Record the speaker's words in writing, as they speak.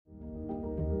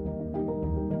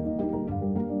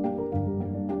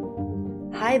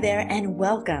Hi there and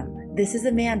welcome. This is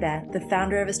Amanda, the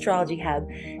founder of Astrology Hub,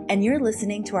 and you're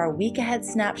listening to our week ahead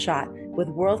snapshot with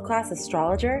world-class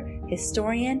astrologer,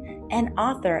 historian, and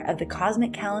author of the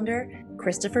Cosmic Calendar,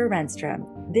 Christopher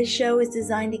Renstrom. This show is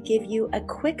designed to give you a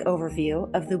quick overview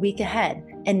of the week ahead,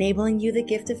 enabling you the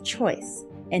gift of choice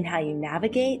in how you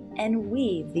navigate and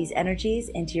weave these energies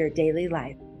into your daily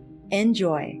life.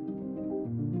 Enjoy.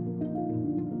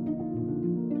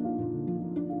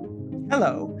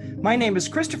 Hello, my name is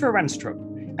Christopher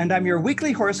Renstrom, and I'm your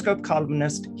weekly horoscope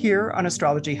columnist here on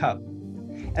Astrology Hub.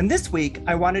 And this week,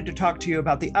 I wanted to talk to you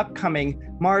about the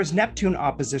upcoming Mars-Neptune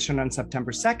opposition on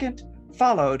September 2nd,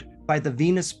 followed by the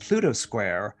Venus-Pluto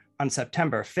square on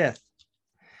September 5th.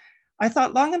 I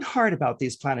thought long and hard about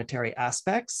these planetary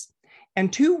aspects,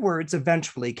 and two words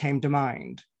eventually came to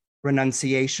mind: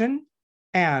 renunciation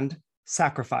and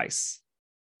sacrifice.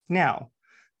 Now,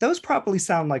 those probably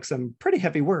sound like some pretty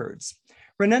heavy words.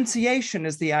 Renunciation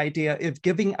is the idea of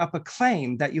giving up a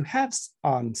claim that you have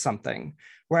on something,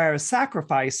 whereas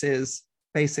sacrifice is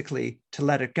basically to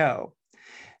let it go.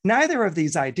 Neither of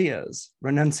these ideas,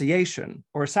 renunciation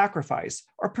or sacrifice,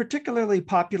 are particularly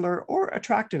popular or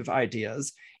attractive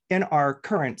ideas in our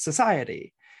current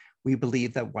society. We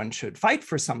believe that one should fight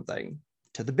for something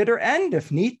to the bitter end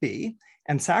if need be,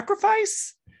 and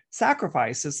sacrifice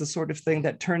is the sort of thing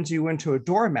that turns you into a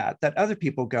doormat that other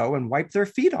people go and wipe their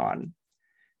feet on.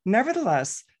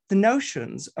 Nevertheless, the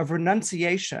notions of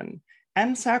renunciation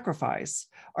and sacrifice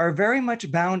are very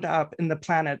much bound up in the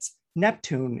planets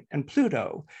Neptune and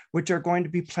Pluto, which are going to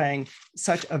be playing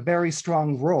such a very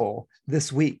strong role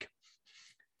this week.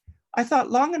 I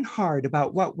thought long and hard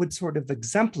about what would sort of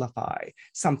exemplify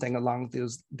something along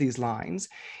these lines.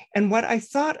 And what I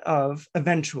thought of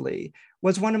eventually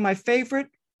was one of my favorite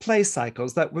play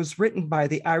cycles that was written by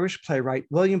the Irish playwright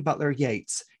William Butler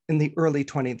Yeats in the early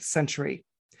 20th century.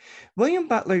 William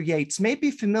Butler Yeats may be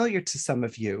familiar to some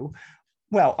of you,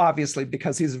 well, obviously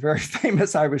because he's a very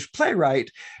famous Irish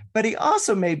playwright, but he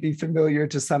also may be familiar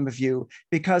to some of you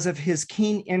because of his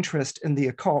keen interest in the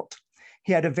occult.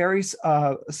 He had a very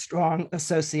strong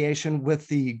association with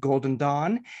the Golden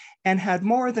Dawn and had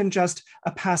more than just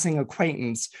a passing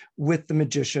acquaintance with the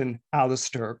magician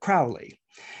Aleister Crowley.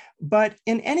 But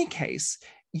in any case,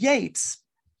 Yeats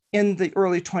in the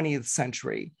early 20th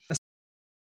century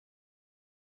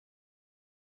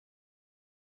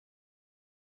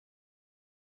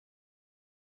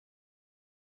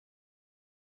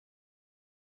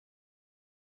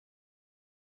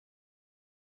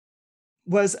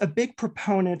was a big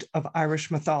proponent of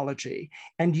Irish mythology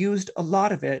and used a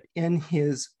lot of it in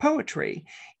his poetry.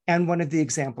 And one of the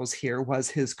examples here was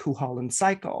his Cuchulainn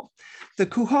cycle. The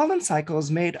Cuchulainn cycle is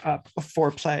made up of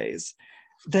 4 plays.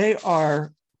 They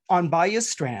are On Ballia's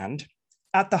Strand,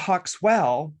 At the Hawk's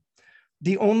Well,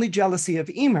 The Only Jealousy of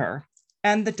Emer,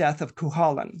 and The Death of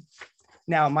Cuchulainn.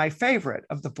 Now, my favorite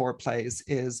of the 4 plays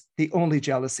is The Only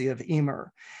Jealousy of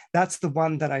Emer. That's the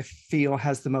one that I feel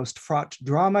has the most fraught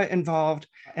drama involved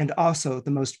and also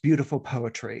the most beautiful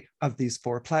poetry of these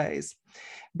 4 plays.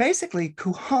 Basically,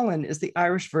 Cuchulainn is the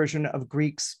Irish version of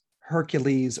Greek's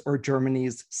Hercules or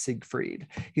Germany's Siegfried.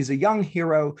 He's a young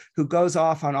hero who goes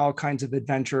off on all kinds of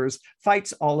adventures,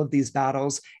 fights all of these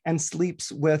battles, and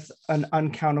sleeps with an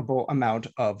uncountable amount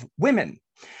of women.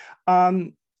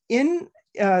 In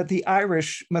the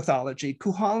Irish mythology,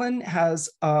 Cuchulainn has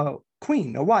a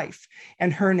queen, a wife,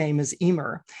 and her name is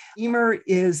Emer. Emer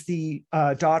is the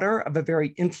daughter of a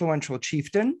very influential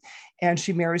chieftain, and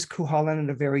she marries Cuchulainn at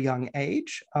a very young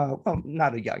age. Well,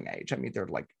 not a young age. I mean, they're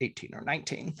like 18 or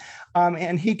 19.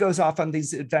 And he goes off on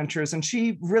these adventures, and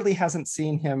she really hasn't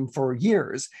seen him for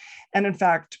years. And in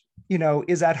fact,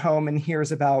 is at home and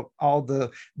hears about all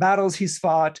the battles he's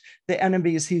fought, the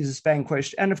enemies he's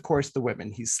vanquished, and of course, the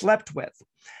women he's slept with.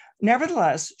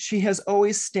 Nevertheless, she has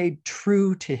always stayed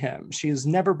true to him. She has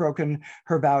never broken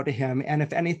her vow to him. And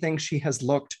if anything, she has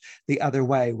looked the other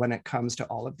way when it comes to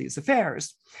all of these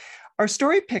affairs. Our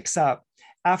story picks up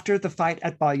after the fight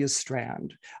at Ballia's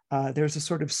Strand. There's a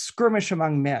sort of skirmish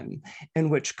among men in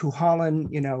which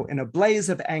Cuchulainn, in a blaze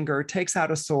of anger, takes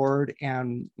out a sword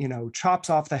and,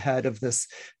 chops off the head of this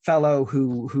fellow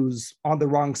who's on the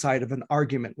wrong side of an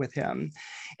argument with him.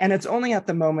 And it's only at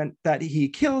the moment that he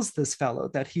kills this fellow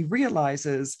that he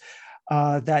realizes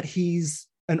that he's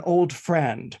an old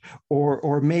friend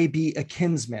or maybe a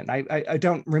kinsman. I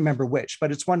don't remember which,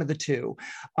 but it's one of the two.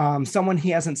 Someone he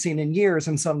hasn't seen in years,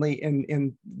 and suddenly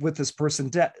with this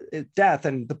person's death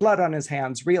and the blood on his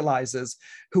hands realizes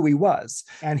who he was.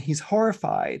 And he's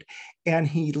horrified And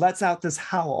he lets out this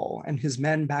howl, and his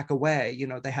men back away. You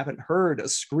know, they haven't heard a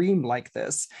scream like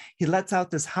this. He lets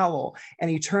out this howl, and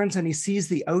he turns and he sees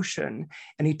the ocean,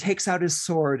 and he takes out his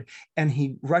sword and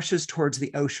he rushes towards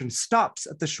the ocean, stops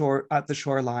at the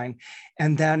shoreline,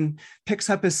 and then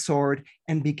picks up his sword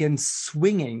and begins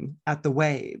swinging at the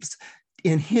waves.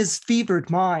 In his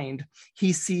fevered mind,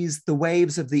 he sees the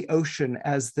waves of the ocean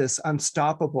as this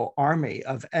unstoppable army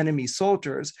of enemy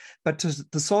soldiers, but to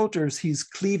the soldiers, he's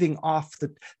cleaving off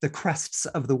the crests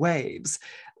of the waves,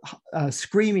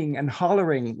 screaming and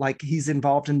hollering like he's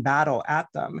involved in battle at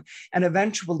them. And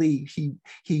eventually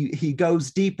he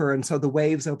goes deeper, and so the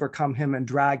waves overcome him and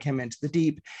drag him into the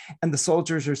deep. And the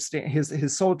soldiers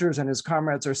his soldiers and his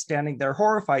comrades are standing there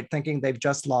horrified, thinking they've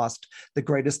just lost the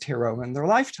greatest hero in their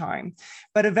lifetime.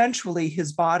 But eventually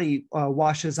his body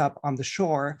washes up on the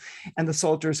shore, and the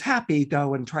soldiers, happy,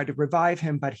 go and try to revive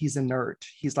him, but he's inert.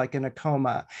 He's like in a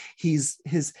coma. He's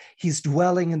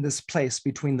dwelling in this place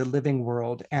between the living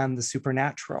world and the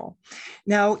supernatural.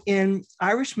 Now, in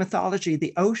Irish mythology,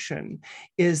 the ocean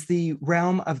is the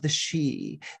realm of the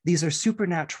Sidhe. These are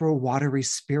supernatural watery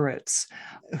spirits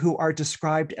who are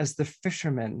described as the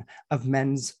fishermen of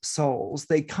men's souls.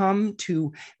 They come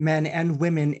to men and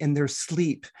women in their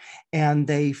sleep, and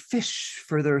they fish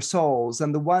for their souls.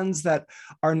 And the ones that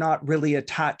are not really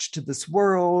attached to this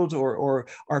world, or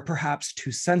are perhaps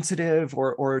too sensitive,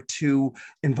 or too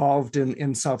involved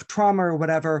in self-trauma or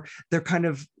whatever, they're kind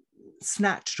of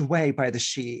snatched away by the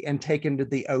Sidhe and taken to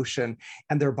the ocean,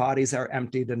 and their bodies are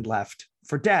emptied and left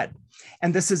for dead.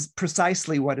 And this is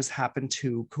precisely what has happened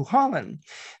to Cuchulainn.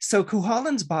 So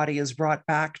Cuchulainn's body is brought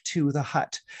back to the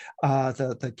hut,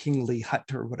 the kingly hut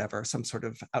or whatever, some sort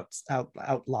of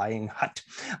outlying hut.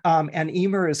 And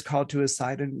Emer is called to his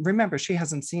side. And remember, she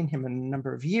hasn't seen him in a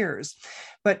number of years.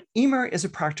 But Emer is a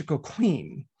practical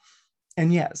queen.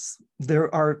 And yes,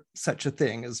 there are such a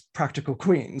thing as practical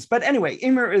queens. But anyway,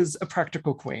 Emer is a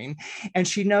practical queen, and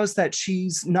she knows that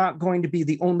she's not going to be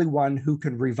the only one who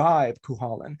can revive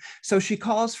Cuchulainn. So she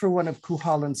calls for one of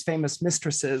Cuchulainn's famous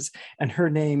mistresses, and her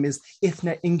name is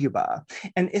Ithna Inguba.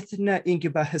 And Ithna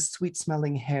Inguba has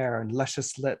sweet-smelling hair and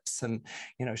luscious lips, and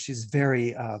she's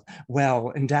very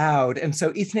well endowed. And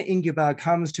so Ithna Inguba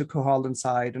comes to Cuchulainn's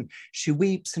side, and she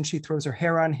weeps, and she throws her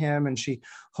hair on him, and she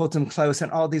holds him close,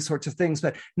 and all these sorts of things,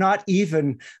 but not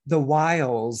even the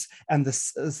wiles and the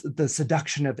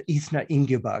seduction of Ithna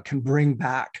Inguba can bring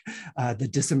back the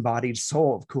disembodied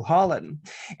soul of Cuchulainn.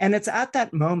 And it's at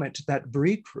that moment that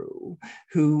Bricru,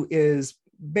 who is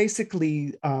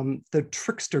basically the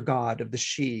trickster god of the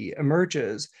Sidhe,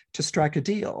 emerges to strike a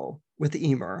deal with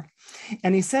Emer.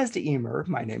 And he says to Emer,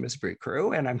 "My name is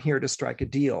Bricru, and I'm here to strike a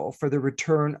deal for the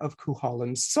return of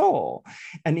Cuchulainn's soul."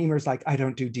 And Emer's like, "I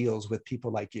don't do deals with people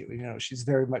like you. She's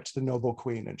very much the noble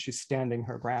queen, and she's standing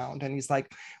her ground." And he's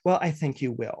like, "Well, I think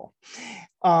you will.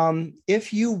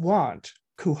 If you want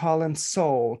Cuchulainn's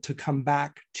soul to come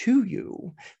back to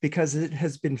you, because it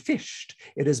has been fished,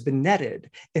 it has been netted,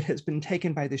 it has been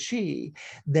taken by the Sidhe,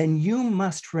 then you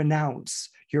must renounce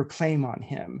your claim on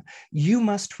him. You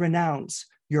must renounce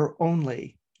your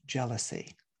only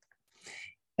jealousy."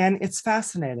 And it's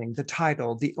fascinating, the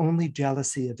title, "The Only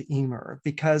Jealousy of Emer,"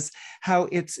 because how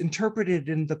it's interpreted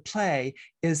in the play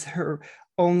is her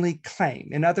only claim.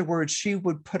 In other words, she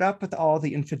would put up with all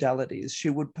the infidelities. She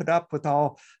would put up with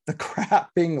all the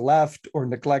crap being left or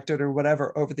neglected or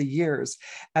whatever over the years,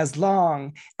 as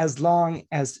long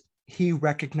as he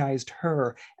recognized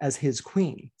her as his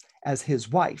queen, as his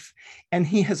wife. And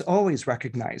he has always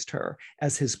recognized her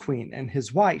as his queen and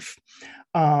his wife.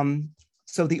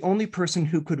 So the only person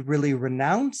who could really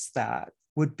renounce that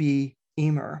would be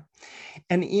Emer.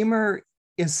 And Emer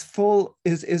is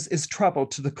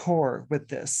troubled to the core with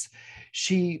this.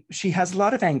 She has a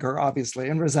lot of anger, obviously,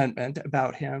 and resentment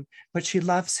about him, but she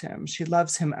loves him. She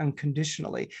loves him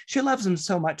unconditionally. She loves him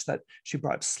so much that she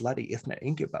brought slutty Ithna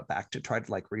Inguba back to try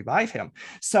to revive him.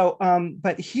 So,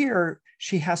 but here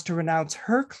she has to renounce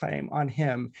her claim on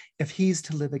him if he's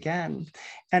to live again.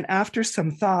 And after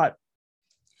some thought,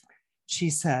 she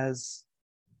says,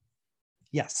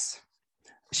 yes.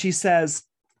 She says,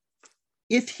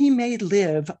 "If he may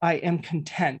live, I am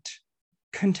content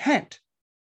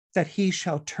that he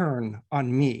shall turn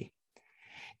on me,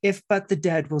 if but the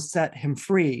dead will set him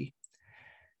free.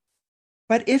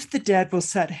 But if the dead will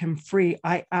set him free,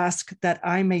 I ask that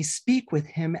I may speak with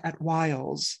him at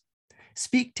whiles,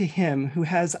 speak to him who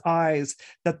has eyes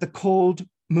that the cold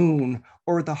moon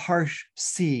or the harsh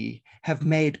sea have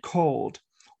made cold,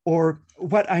 or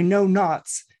what I know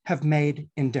nots have made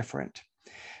indifferent."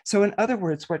 So in other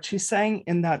words, what she's saying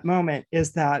in that moment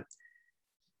is that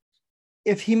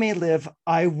if he may live,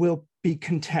 I will be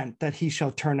content that he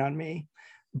shall turn on me,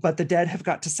 but the dead have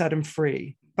got to set him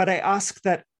free. But I ask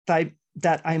that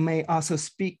I may also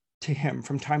speak to him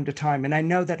from time to time. And I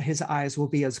know that his eyes will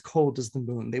be as cold as the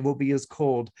moon. They will be as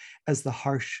cold as the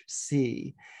harsh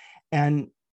sea. And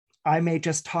I may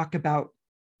just talk about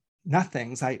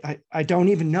nothings. I don't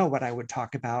even know what I would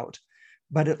talk about,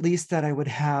 but at least that I would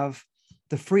have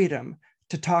the freedom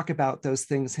to talk about those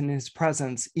things in his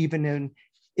presence, even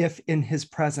if in his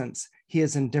presence he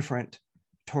is indifferent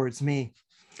towards me.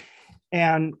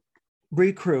 And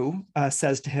Rikru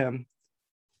says to him,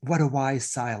 "What a wise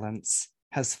silence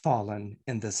has fallen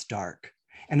in this dark."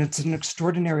 And it's an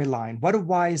extraordinary line. What a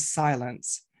wise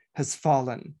silence has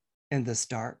fallen in this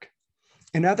dark.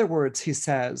 In other words, he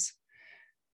says,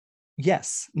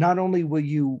 yes, not only will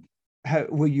you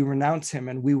renounce him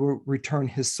and we will return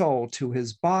his soul to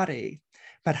his body,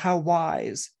 but how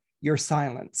wise your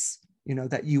silence,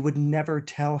 that you would never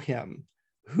tell him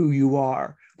who you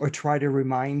are or try to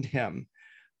remind him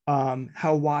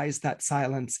how wise that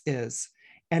silence is.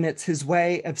 And it's his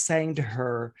way of saying to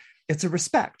her, it's a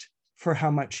respect for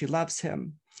how much she loves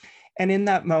him. And in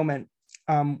that moment,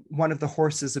 one of the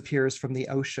horses appears from the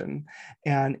ocean,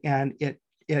 and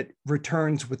it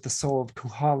returns with the soul of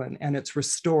Cuchulainn, and it's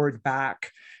restored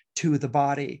back to the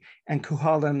body. And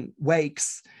Cuchulainn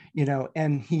wakes,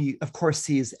 and he, of course,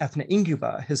 sees Ethna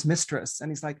Inguba, his mistress, and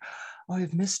he's like, "Oh,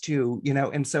 I've missed you,"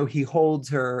 and so he holds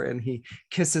her and he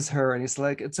kisses her, and he's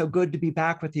like, "It's so good to be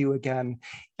back with you again."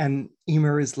 And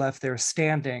Emer is left there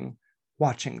standing,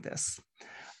 watching this.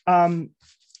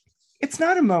 It's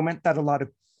not a moment that a lot of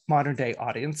modern day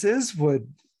audiences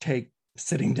would take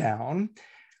sitting down,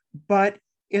 but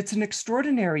it's an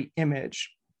extraordinary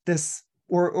image,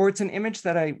 or it's an image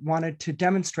that I wanted to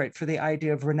demonstrate for the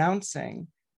idea of renouncing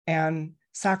and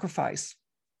sacrifice.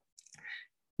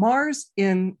 Mars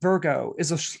in Virgo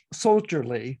is a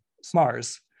soldierly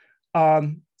Mars.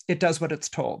 It does what it's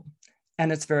told,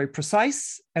 and it's very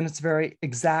precise, and it's very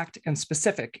exact and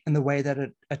specific in the way that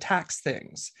it attacks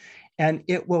things. And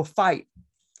it will fight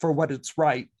for what it's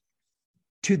right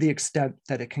to the extent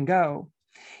that it can go.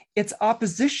 Its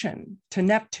opposition to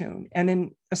Neptune, and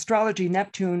in astrology,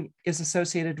 Neptune is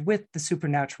associated with the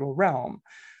supernatural realm,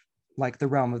 like the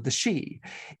realm of the She.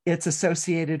 It's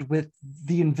associated with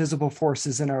the invisible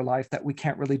forces in our life that we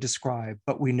can't really describe,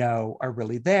 but we know are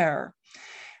really there.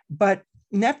 But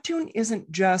Neptune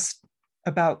isn't just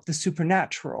about the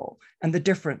supernatural and the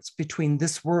difference between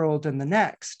this world and the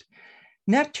next.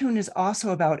 Neptune is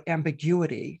also about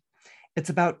ambiguity. It's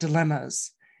about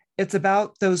dilemmas. It's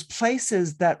about those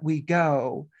places that we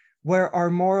go where our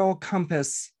moral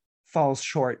compass falls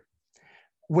short,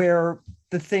 where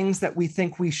the things that we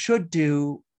think we should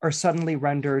do are suddenly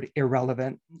rendered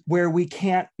irrelevant, where we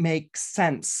can't make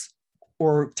sense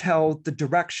or tell the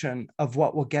direction of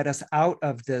what will get us out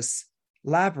of this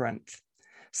labyrinth,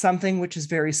 something which is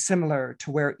very similar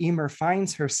to where Emer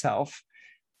finds herself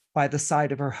by the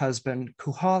side of her husband,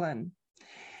 Cuchulainn.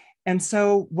 And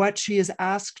so what she is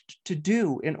asked to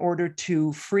do in order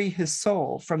to free his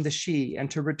soul from the She and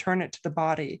to return it to the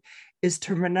body is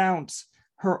to renounce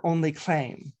her only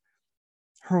claim,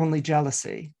 her only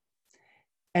jealousy.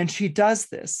 And she does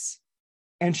this,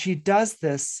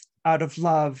 out of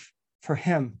love for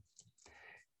him.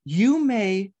 You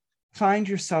may find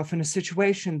yourself in a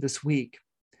situation this week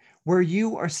where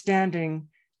you are standing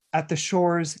at the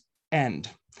shore's end.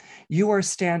 You are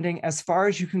standing as far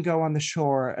as you can go on the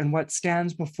shore, and what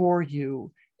stands before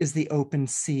you is the open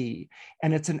sea.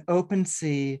 And it's an open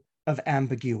sea of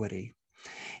ambiguity.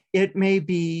 You may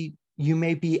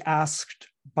be asked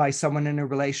by someone in a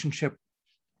relationship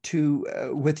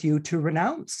with you to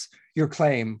renounce your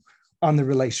claim on the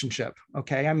relationship,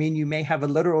 okay? I mean, you may have a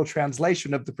literal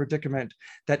translation of the predicament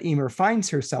that Emer finds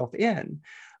herself in.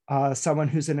 Someone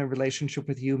who's in a relationship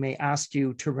with you may ask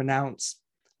you to renounce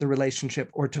the relationship,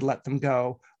 or to let them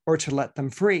go, or to let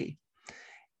them free.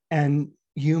 And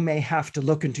you may have to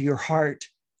look into your heart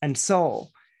and soul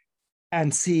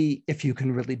and see if you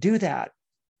can really do that.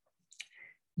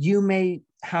 You may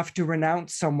have to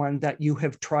renounce someone that you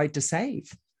have tried to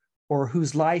save, or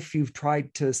whose life you've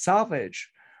tried to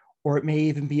salvage, or it may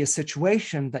even be a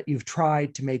situation that you've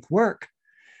tried to make work,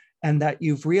 and that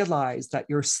you've realized that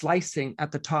you're slicing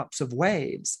at the tops of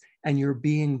waves and you're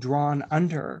being drawn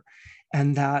under,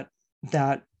 and that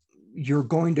you're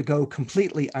going to go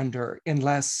completely under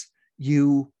unless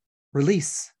you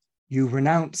release, you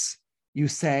renounce, you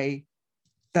say,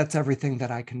 that's everything that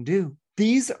I can do.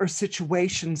 These are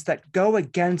situations that go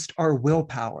against our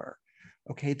willpower,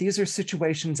 okay? These are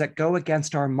situations that go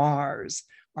against our Mars.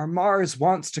 Our Mars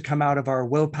wants to come out of our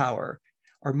willpower.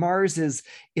 Our Mars is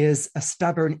a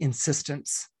stubborn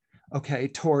insistence okay,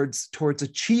 towards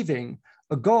achieving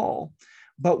a goal.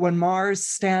 But when Mars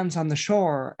stands on the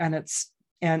shore and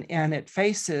it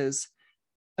faces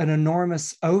an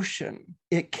enormous ocean,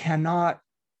 it cannot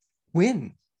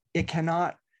win. It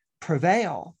cannot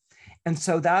prevail. And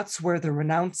so that's where the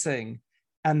renouncing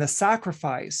and the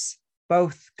sacrifice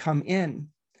both come in.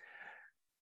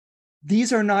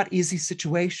 These are not easy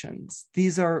situations.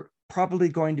 These are probably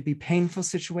going to be painful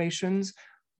situations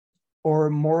or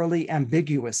morally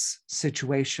ambiguous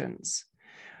situations.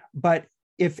 But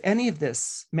if any of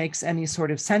this makes any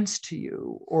sort of sense to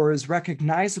you or is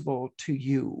recognizable to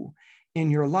you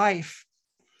in your life,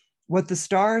 what the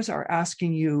stars are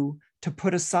asking you to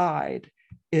put aside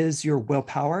is your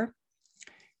willpower,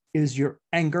 is your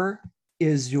anger,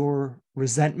 is your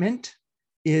resentment,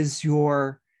 is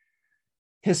your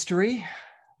history,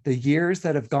 the years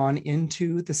that have gone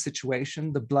into the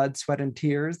situation, the blood, sweat, and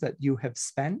tears that you have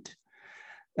spent.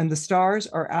 And the stars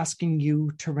are asking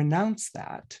you to renounce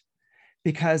that,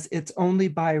 because it's only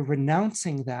by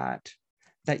renouncing that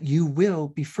you will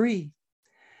be free.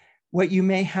 What you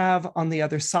may have on the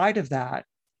other side of that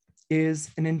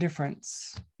is an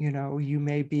indifference. You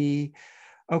may be,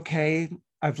 okay,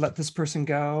 I've let this person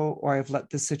go, or I've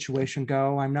let this situation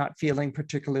go. I'm not feeling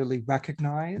particularly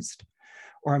recognized,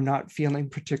 or I'm not feeling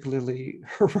particularly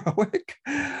heroic,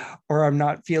 or I'm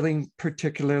not feeling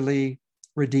particularly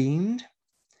redeemed.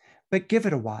 But give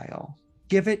it a while,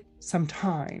 give it some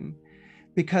time,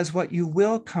 because what you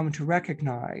will come to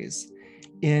recognize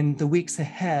in the weeks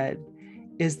ahead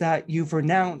is that you've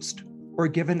renounced or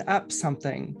given up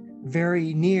something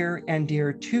very near and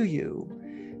dear to you,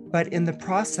 but in the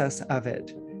process of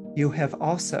it, you have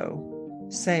also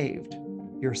saved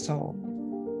your soul.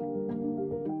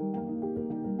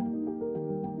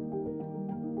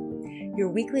 Your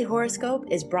weekly horoscope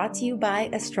is brought to you by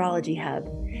Astrology Hub.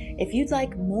 If you'd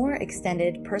like more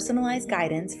extended personalized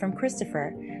guidance from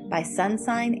Christopher by sun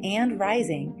sign and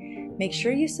rising, make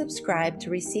sure you subscribe to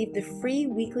receive the free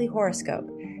weekly horoscope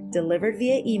delivered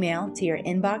via email to your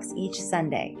inbox each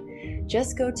Sunday.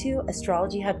 Just go to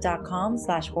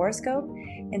astrologyhub.com/horoscope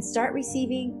and start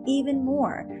receiving even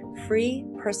more free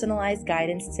personalized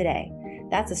guidance today.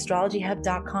 That's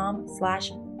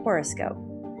astrologyhub.com/horoscope.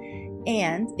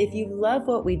 And if you love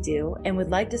what we do and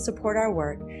would like to support our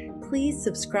work, please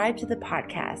subscribe to the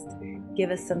podcast,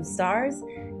 give us some stars,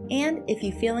 and if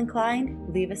you feel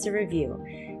inclined, leave us a review.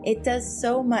 It does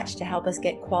so much to help us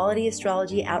get quality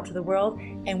astrology out to the world,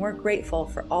 and we're grateful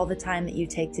for all the time that you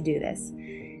take to do this.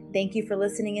 Thank you for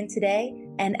listening in today,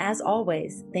 and as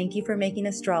always, thank you for making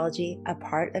astrology a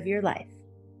part of your life.